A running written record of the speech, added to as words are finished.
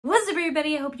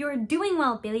everybody? I hope you are doing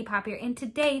well. Bayley Pop here, and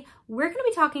today we're going to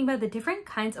be talking about the different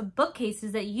kinds of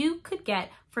bookcases that you could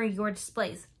get for your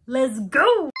displays. Let's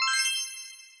go!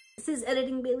 This is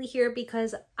Editing Bayley here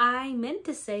because I meant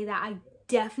to say that I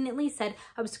definitely said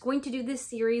I was going to do this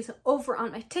series over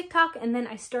on my TikTok, and then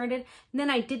I started, and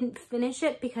then I didn't finish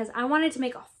it because I wanted to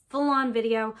make a full-on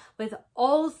video with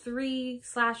all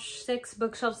 3/6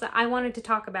 bookshelves that I wanted to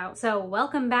talk about. So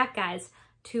welcome back, guys,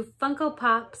 to Funko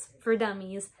Pops for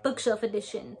Dummies Bookshelf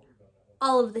Edition.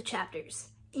 All of the chapters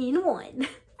in one.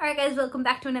 Alright guys, welcome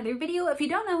back to another video. If you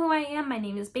don't know who I am, my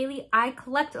name is Bayley. I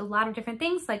collect a lot of different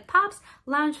things like Pops,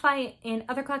 Loungefly, and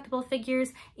other collectible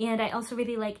figures, and I also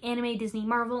really like anime, Disney,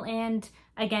 Marvel, and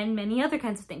again, many other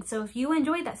kinds of things. So if you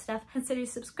enjoy that stuff, consider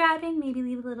subscribing, maybe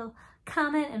leave a little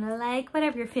comment and a like,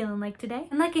 whatever you're feeling like today.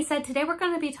 And like I said, today we're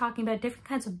going to be talking about different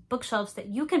kinds of bookshelves that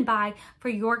you can buy for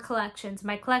your collections.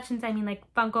 My collections, I mean like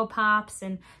Funko Pops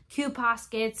and Q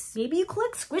Poskets. Maybe you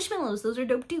collect Squishmallows, those are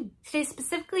dope too. Today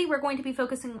specifically, we're going to be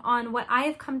focusing on what I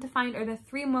have come to find are the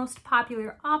 3 most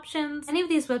popular options. Any of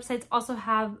these websites also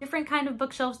have different kind of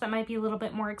bookshelves that might be a little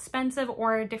bit more expensive,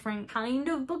 or a different kind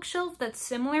of bookshelf that's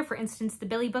similar. For instance, the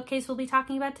Bayley bookcase we'll be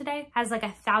talking about today has like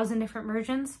 1,000 different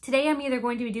versions. Today I'm either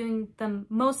going to be doing the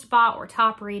most bought or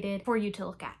top rated for you to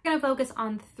look at. I'm going to focus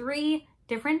on 3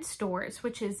 different stores,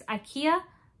 which is IKEA,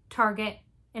 Target,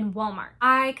 and Walmart.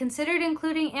 I considered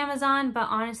including Amazon, but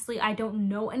honestly, I don't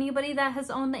know anybody that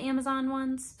has owned the Amazon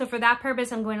ones. So for that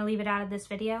purpose, I'm going to leave it out of this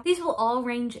video. These will all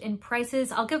range in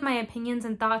prices. I'll give my opinions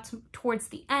and thoughts towards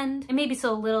the end, and maybe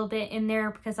so a little bit in there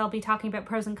because I'll be talking about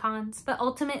pros and cons. But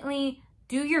ultimately,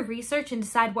 do your research and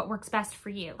decide what works best for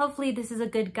you. Hopefully this is a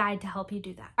good guide to help you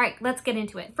do that. All right, let's get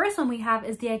into it. First one we have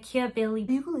is the IKEA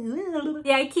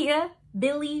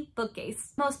Bayley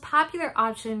bookcase. Most popular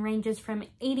option ranges from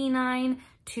 $89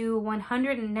 to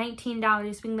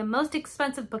 $119, being the most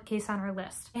expensive bookcase on our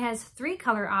list. It has 3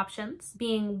 color options,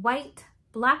 being white,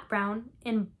 black brown,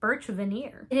 and birch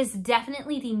veneer. It is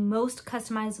definitely the most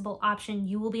customizable option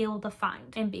you will be able to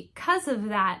find. And because of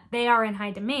that, they are in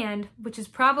high demand, which is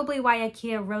probably why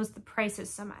IKEA rose the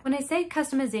prices so much. When I say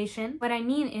customization, what I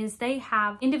mean is they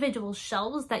have individual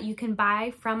shelves that you can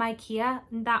buy from IKEA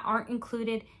that aren't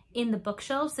included in the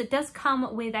bookshelves. It does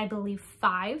come with, I believe,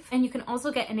 5, and you can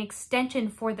also get an extension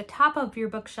for the top of your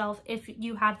bookshelf if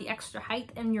you have the extra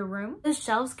height in your room. The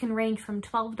shelves can range from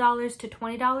 $12 to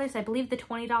 $20. I believe the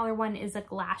 $20 one is a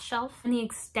glass shelf, and the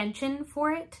extension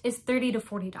for it is $30 to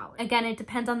 $40. Again, it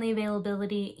depends on the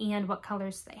availability and what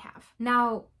colors they have.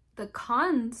 Now, the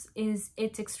cons is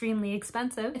it's extremely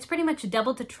expensive. It's pretty much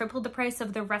double to triple the price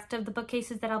of the rest of the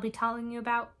bookcases that I'll be telling you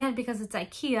about. And because it's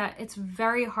IKEA, it's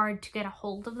very hard to get a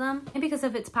hold of them. And because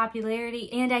of its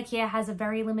popularity, and IKEA has a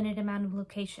very limited amount of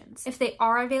locations. If they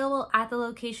are available at the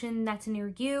location that's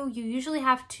near you, you usually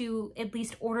have to at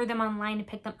least order them online to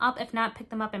pick them up. If not, pick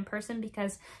them up in person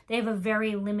because they have a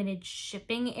very limited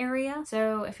shipping area.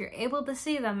 So if you're able to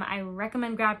see them, I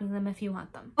recommend grabbing them if you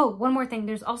want them. Oh, one more thing.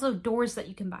 There's also doors that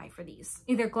you can buy for these,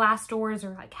 either glass doors or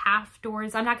like half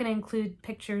doors. I'm not going to include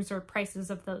pictures or prices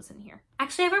of those in here.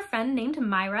 Actually, I have a friend named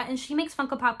Myra, and she makes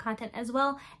Funko Pop content as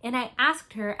well, and I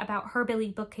asked her about her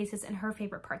Bayley bookcases and her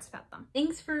favorite parts about them.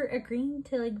 Thanks for agreeing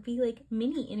to be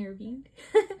mini interviewed.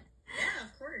 Yeah,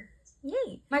 of course.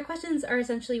 Yay. My questions are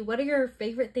essentially, what are your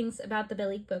favorite things about the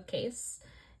Bayley bookcase,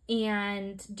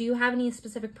 and do you have any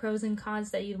specific pros and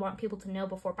cons that you'd want people to know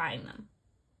before buying them?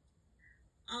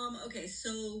 Okay,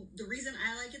 so the reason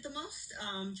I like it the most,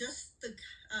 just the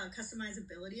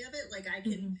customizability of it. Like, I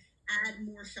can add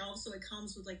more shelves, so it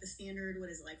comes with the standard, what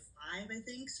is it, 5, I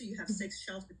think? So you have 6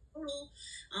 shelves in total,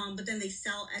 but then they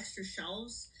sell extra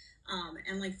shelves,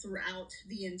 and throughout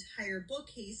the entire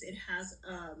bookcase, it has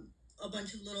a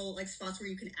bunch of little spots where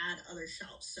you can add other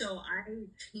shelves. So I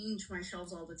change my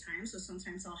shelves all the time, so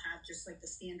sometimes I'll have just the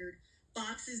standard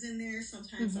boxes in there,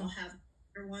 sometimes I'll have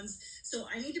ones. So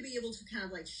I need to be able to kind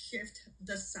of shift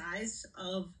the size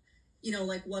of,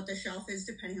 what the shelf is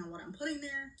depending on what I'm putting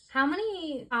there. How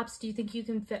many Pops do you think you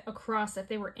can fit across if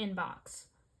they were in box?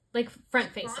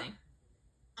 Front facing?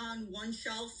 On one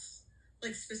shelf,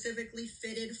 specifically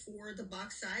fitted for the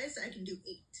box size, I can do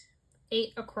 8.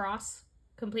 8 across?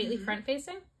 Completely front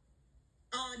facing?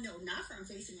 No, not front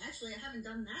facing. Actually, I haven't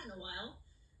done that in a while.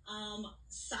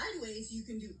 Sideways, you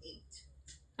can do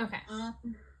 8. Okay.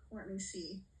 Let me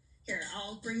see. Here,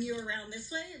 I'll bring you around this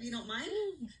way if you don't mind.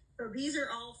 So these are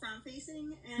all front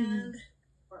facing, and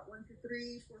 1, 2,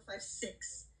 3, 4, 5,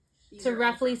 6. So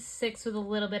roughly 6 with a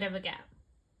little bit of a gap.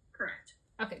 Correct.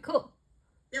 Okay, cool.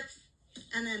 Yep.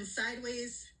 And then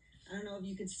sideways, I don't know if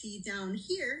you can see down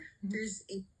here, there's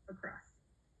 8 across.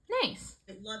 Nice.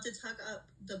 I love to tuck up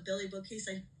the Bayley bookcase.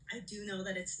 I I do know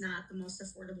that it's not the most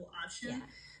affordable option.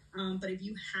 Yeah. But if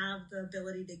you have the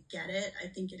ability to get it, I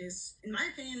think it is, in my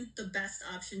opinion, the best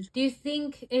option. Do you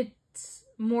think it's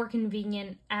more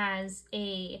convenient as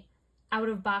a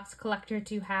out-of-box collector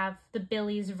to have the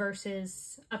Billies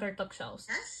versus other bookshelves?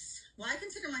 Yes. Well, I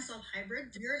consider myself hybrid.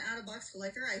 If you're an out-of-box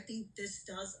collector, I think this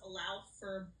does allow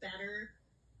for better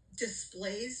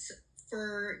displays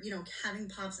for, you know, having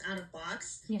pops out of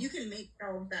box. Yeah. You can make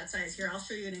shelves that size. Here, I'll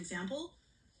show you an example.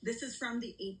 This is from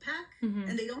the 8-pack,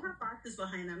 and they don't have boxes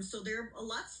behind them, so they're a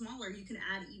lot smaller. You can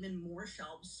add even more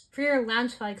shelves. For your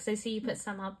lounge fly, because I see you put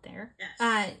some up there.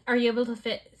 Yes. Are you able to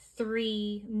fit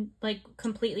 3, like,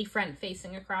 completely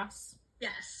front-facing across?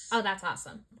 Yes. Oh, that's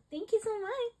awesome. Thank you so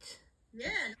much.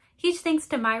 Yeah. Huge thanks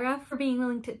to Myra for being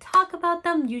willing to talk about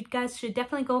them. You guys should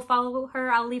definitely go follow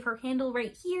her. I'll leave her handle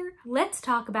right here. Let's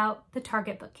talk about the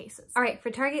Target bookcases. All right, for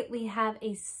Target, we have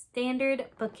a standard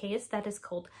bookcase that is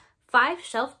called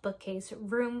 5-shelf bookcase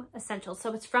Room Essentials.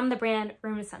 So it's from the brand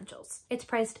Room Essentials. It's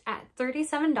priced at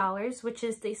 $37, which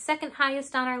is the second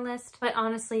highest on our list, but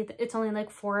honestly, it's only like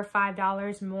 $4 or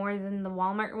 $5 more than the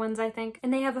Walmart ones, I think.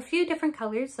 And they have a few different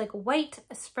colors like white,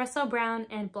 espresso brown,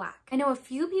 and black. I know a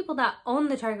few people that own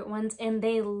the Target ones and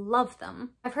they love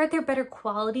them. I've heard they're better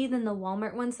quality than the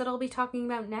Walmart ones that I'll be talking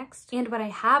about next. And what I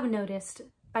have noticed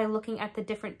by looking at the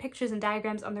different pictures and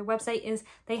diagrams on their website is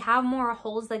they have more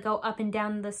holes that go up and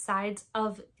down the sides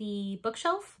of the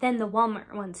bookshelf than the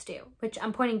Walmart ones do, which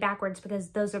I'm pointing backwards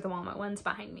because those are the Walmart ones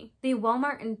behind me. The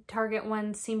Walmart and Target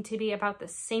ones seem to be about the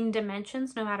same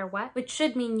dimensions no matter what, which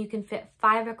should mean you can fit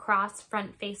 5 across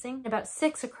front facing, about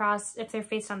 6 across if they're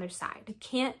faced on their side. You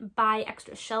can't buy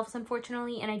extra shelves,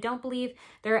 unfortunately, and I don't believe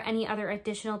there are any other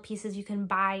additional pieces you can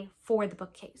buy for the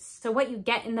bookcase. So what you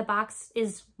get in the box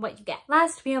is what you get.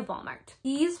 Last, we have Walmart.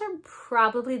 These are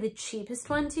probably the cheapest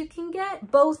ones you can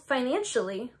get, both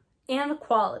financially and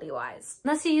quality-wise.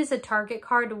 Unless you use a Target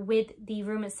card with the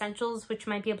Room Essentials, which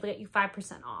might be able to get you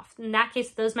 5% off. In that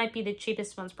case, those might be the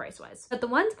cheapest ones price-wise. But the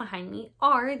ones behind me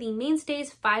are the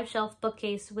Mainstays 5-shelf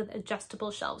bookcase with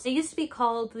adjustable shelves. They used to be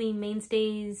called the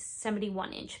Mainstays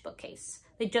 71-inch bookcase.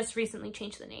 They just recently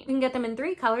changed the name. You can get them in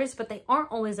 3 colors, but they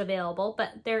aren't always available.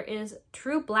 But there is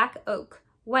True Black Oak,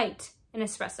 White, and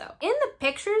Espresso. In the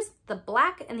pictures, the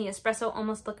black and the espresso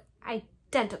almost look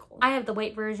identical. I have the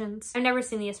white versions. I've never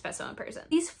seen the espresso in person.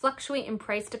 These fluctuate in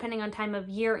price depending on time of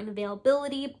year and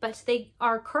availability, but they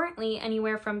are currently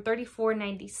anywhere from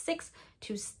 $34.96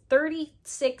 to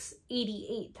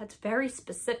 $36.88. That's very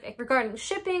specific. Regarding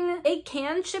shipping, they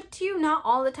can ship to you, not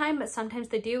all the time, but sometimes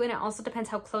they do, and it also depends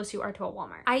how close you are to a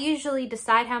Walmart. I usually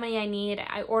decide how many I need,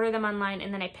 I order them online,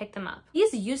 and then I pick them up.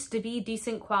 These used to be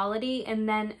decent quality, and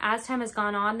then as time has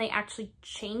gone on, they actually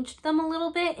changed them a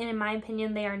little bit, and in my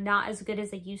opinion, they are not as good as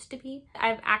they used to be.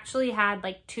 I've actually had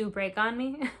like 2 break on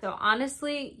me, so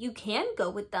honestly, you can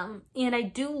go with them, and I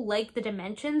do like the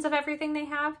dimensions of everything they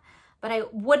have, but I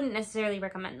wouldn't necessarily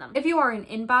recommend them. If you are an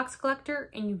in-box collector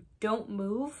and you don't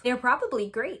move, they're probably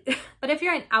great. But if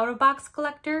you're an out-of-box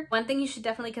collector, one thing you should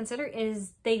definitely consider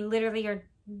is they literally are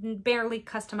barely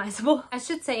customizable. I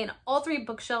should say in all 3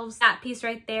 bookshelves, that piece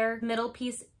right there, middle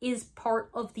piece, is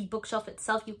part of the bookshelf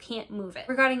itself. You can't move it.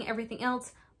 Regarding everything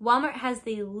else, Walmart has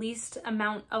the least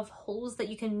amount of holes that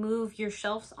you can move your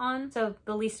shelves on, so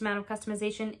the least amount of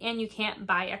customization, and you can't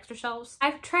buy extra shelves.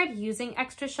 I've tried using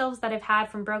extra shelves that I've had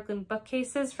from broken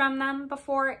bookcases from them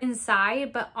before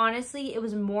inside, but honestly, it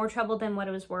was more trouble than what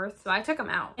it was worth, so I took them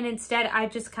out. And instead, I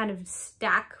just kind of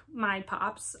stack my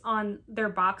pops on their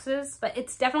boxes, but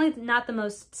it's definitely not the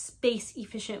most space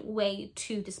efficient way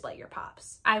to display your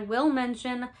pops. I will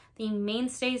mention the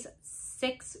Mainstays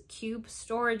 6-cube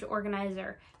storage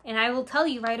organizer, and I will tell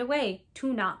you right away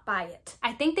to not buy it.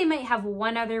 I think they might have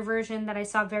one other version that I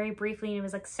saw very briefly and it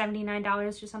was like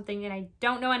 $79 or something, and I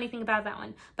don't know anything about that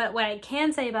one. But what I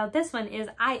can say about this one is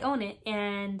I own it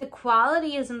and the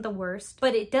quality isn't the worst,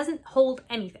 but it doesn't hold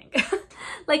anything.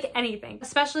 Like anything.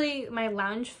 Especially my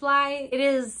lounge fly. It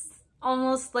is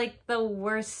almost like the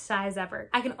worst size ever.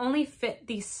 I can only fit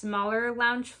the smaller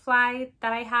lounge fly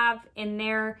that I have in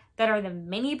there that are the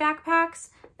mini backpacks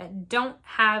that don't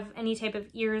have any type of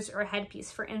ears or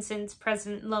headpiece. For instance,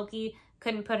 President Loki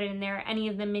couldn't put it in there. Any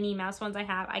of the Minnie Mouse ones I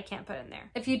have, I can't put in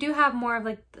there. If you do have more of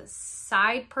like the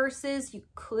side purses, you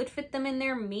could fit them in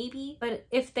there maybe, but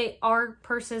if they are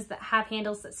purses that have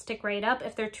handles that stick right up,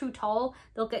 if they're too tall,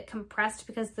 they'll get compressed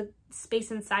because the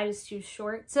space inside is too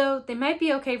short. So they might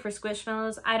be okay for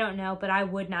Squishmallows, I don't know, but I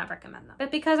would not recommend them.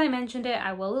 But because I mentioned it,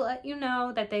 I will let you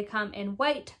know that they come in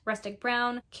white, rustic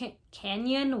brown,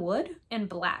 canyon wood, and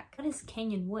black. What is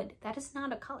canyon wood? That is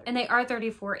not a color. And they are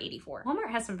 $34.84.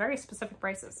 Walmart has some very specific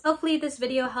prices. Hopefully this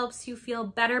video helps you feel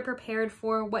better prepared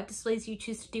for what displays you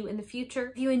choose to do in the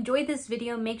future. If you enjoyed this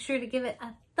video, make sure to give it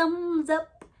a thumbs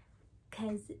up,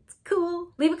 because it's cool.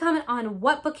 Leave a comment on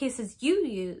what bookcases you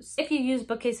use, if you use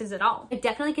bookcases at all. I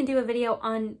definitely can do a video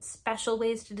on special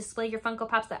ways to display your Funko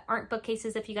Pops that aren't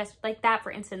bookcases if you guys would like that.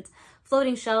 For instance,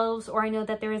 floating shelves, or I know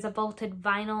that there is a vaulted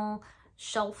vinyl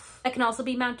shelf that can also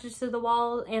be mounted to the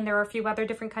wall, and there are a few other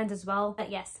different kinds as well. But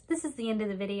yes, this is the end of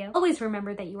the video. Always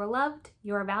remember that you are loved,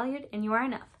 you are valued, and you are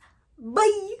enough.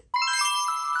 Bye!